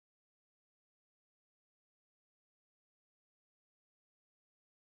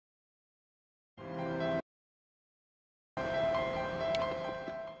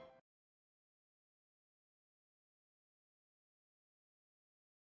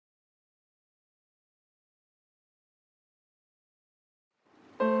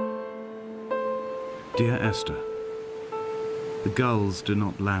Dear Esther, the gulls do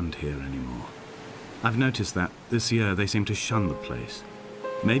not land here anymore. I've noticed that this year they seem to shun the place.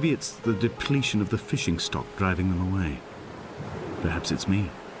 Maybe it's the depletion of the fishing stock driving them away. Perhaps it's me.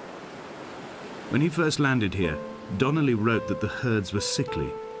 When he first landed here, Donnelly wrote that the herds were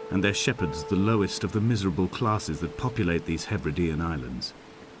sickly and their shepherds the lowest of the miserable classes that populate these Hebridean islands.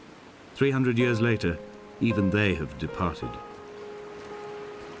 300 years later, even they have departed.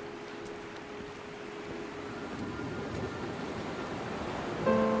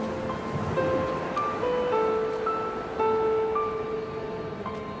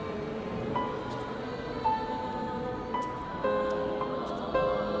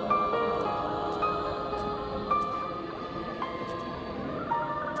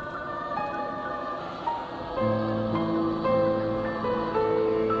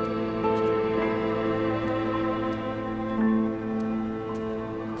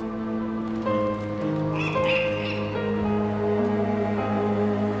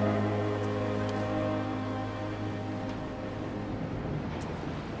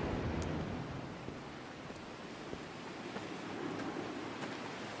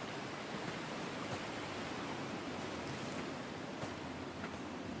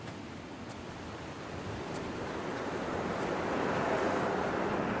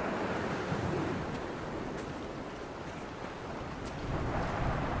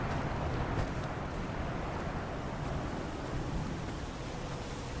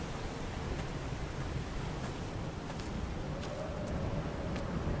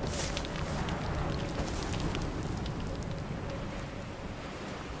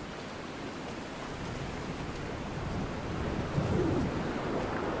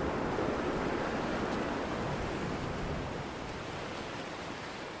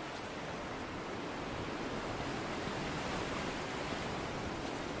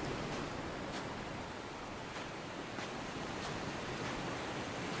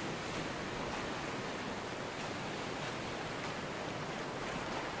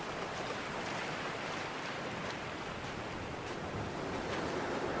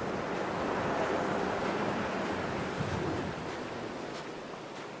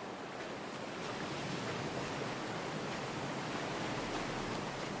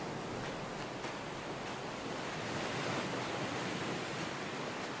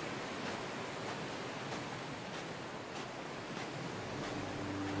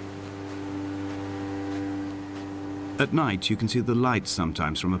 At night, you can see the lights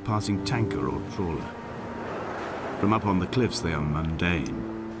sometimes from a passing tanker or trawler. From up on the cliffs, they are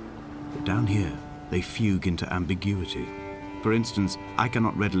mundane. But down here, they fugue into ambiguity. For instance, I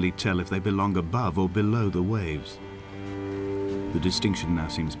cannot readily tell if they belong above or below the waves. The distinction now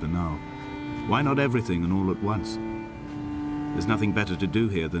seems banal. Why not everything and all at once? There's nothing better to do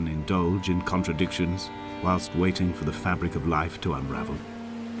here than indulge in contradictions whilst waiting for the fabric of life to unravel.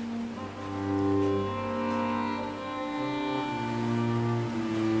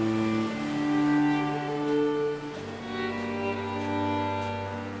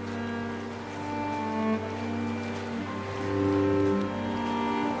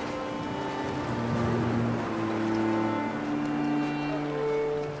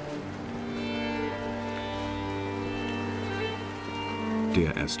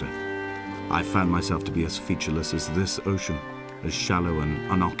 Dear Esther, I found myself to be as featureless as this ocean, as shallow and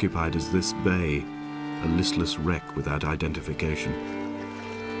unoccupied as this bay, a listless wreck without identification.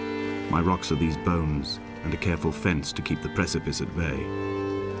 My rocks are these bones, and a careful fence to keep the precipice at bay.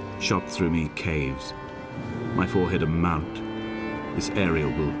 Shot through me caves, my forehead a mount. This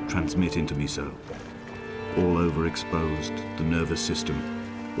aerial will transmit into me so. All overexposed, the nervous system,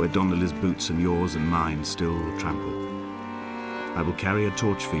 where Donnelly's boots and yours and mine still trample. I will carry a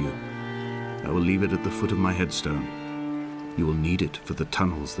torch for you. I will leave it at the foot of my headstone. You will need it for the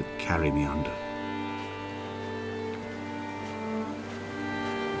tunnels that carry me under.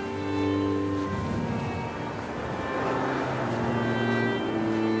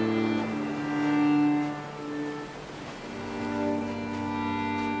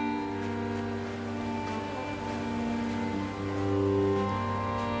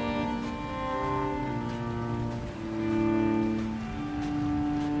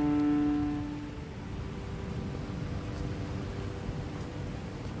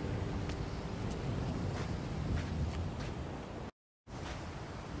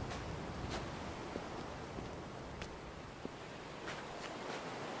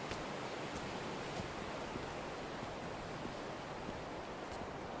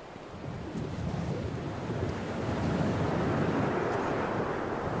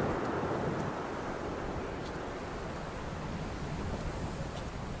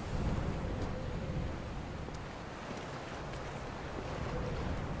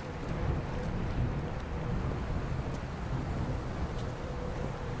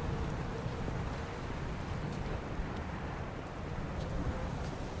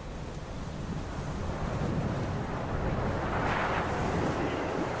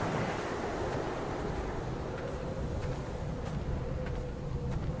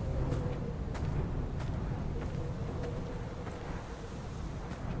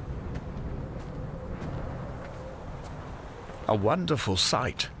 A wonderful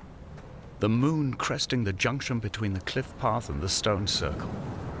sight. The moon cresting the junction between the cliff path and the stone circle.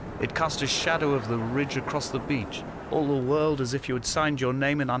 It cast a shadow of the ridge across the beach, all the world as if you had signed your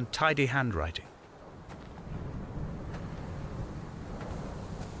name in untidy handwriting.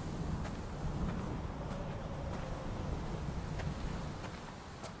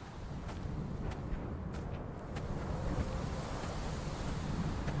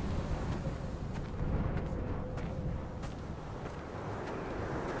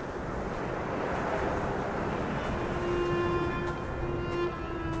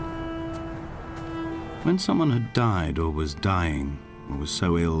 When someone had died or was dying, or was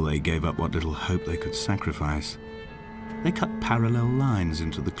so ill they gave up what little hope they could sacrifice, they cut parallel lines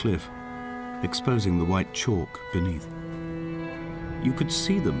into the cliff, exposing the white chalk beneath. You could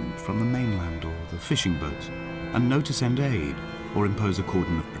see them from the mainland or the fishing boats, and know to send aid or impose a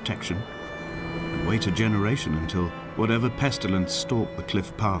cordon of protection, and wait a generation until whatever pestilence stalked the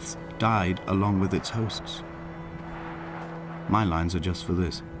cliff paths died along with its hosts. My lines are just for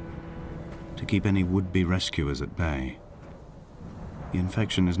this. To keep any would-be rescuers at bay. The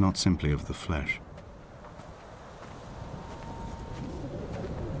infection is not simply of the flesh.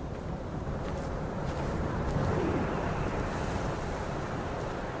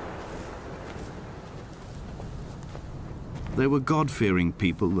 They were God-fearing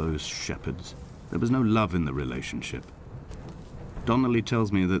people, those shepherds. There was no love in the relationship. Donnelly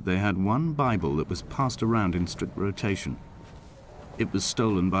tells me that they had one Bible that was passed around in strict rotation. It was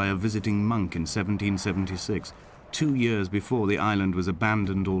stolen by a visiting monk in 1776, 2 years before the island was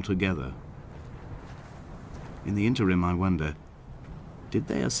abandoned altogether. In the interim, I wonder, did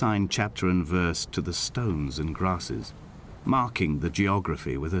they assign chapter and verse to the stones and grasses, marking the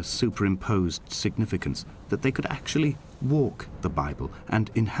geography with a superimposed significance that they could actually walk the Bible and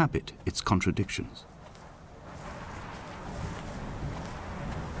inhabit its contradictions?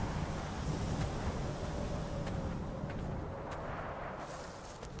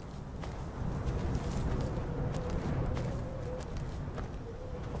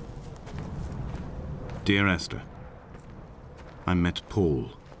 Dear Esther, I met Paul.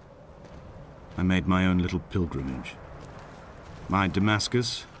 I made my own little pilgrimage. My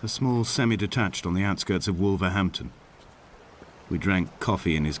Damascus, a small semi-detached on the outskirts of Wolverhampton. We drank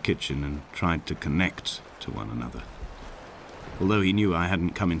coffee in his kitchen and tried to connect to one another. Although he knew I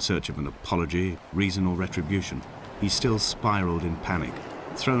hadn't come in search of an apology, reason or retribution, he still spiraled in panic,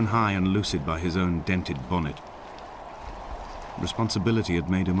 thrown high and lucid by his own dented bonnet. Responsibility had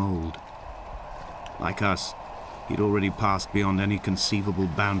made him old. Like us, he'd already passed beyond any conceivable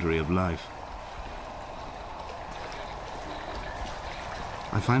boundary of life.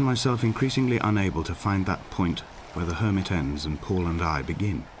 I find myself increasingly unable to find that point where the hermit ends and Paul and I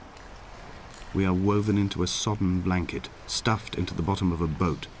begin. We are woven into a sodden blanket, stuffed into the bottom of a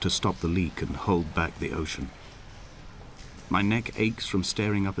boat to stop the leak and hold back the ocean. My neck aches from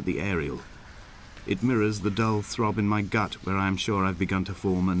staring up at the aerial. It mirrors the dull throb in my gut where I am sure I've begun to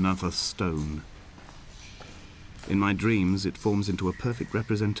form another stone. In my dreams, it forms into a perfect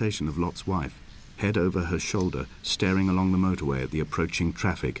representation of Lot's wife, head over her shoulder, staring along the motorway at the approaching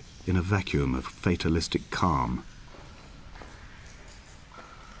traffic in a vacuum of fatalistic calm.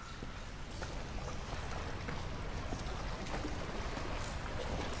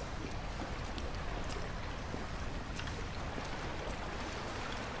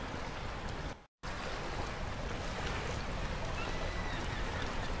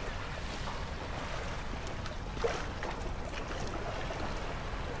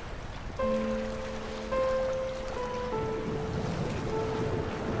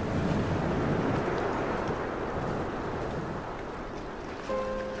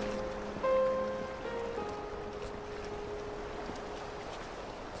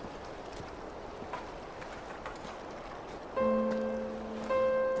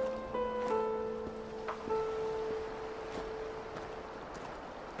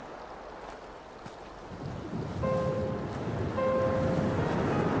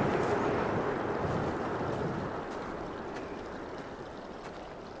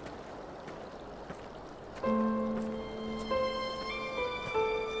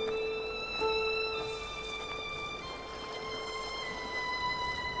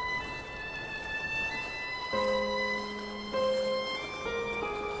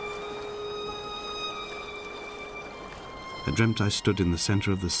 I dreamt I stood in the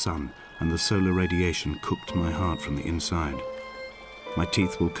center of the sun, and the solar radiation cooked my heart from the inside. My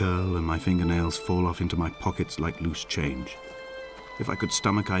teeth will curl and my fingernails fall off into my pockets like loose change. If I could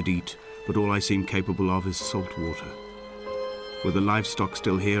stomach, I'd eat, but all I seem capable of is salt water. Were the livestock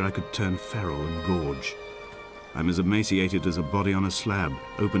still here, I could turn feral and gorge. I'm as emaciated as a body on a slab,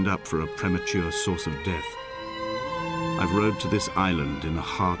 opened up for a premature source of death. I've rowed to this island in a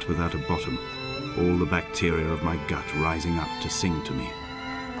heart without a bottom, all the bacteria of my gut rising up to sing to me.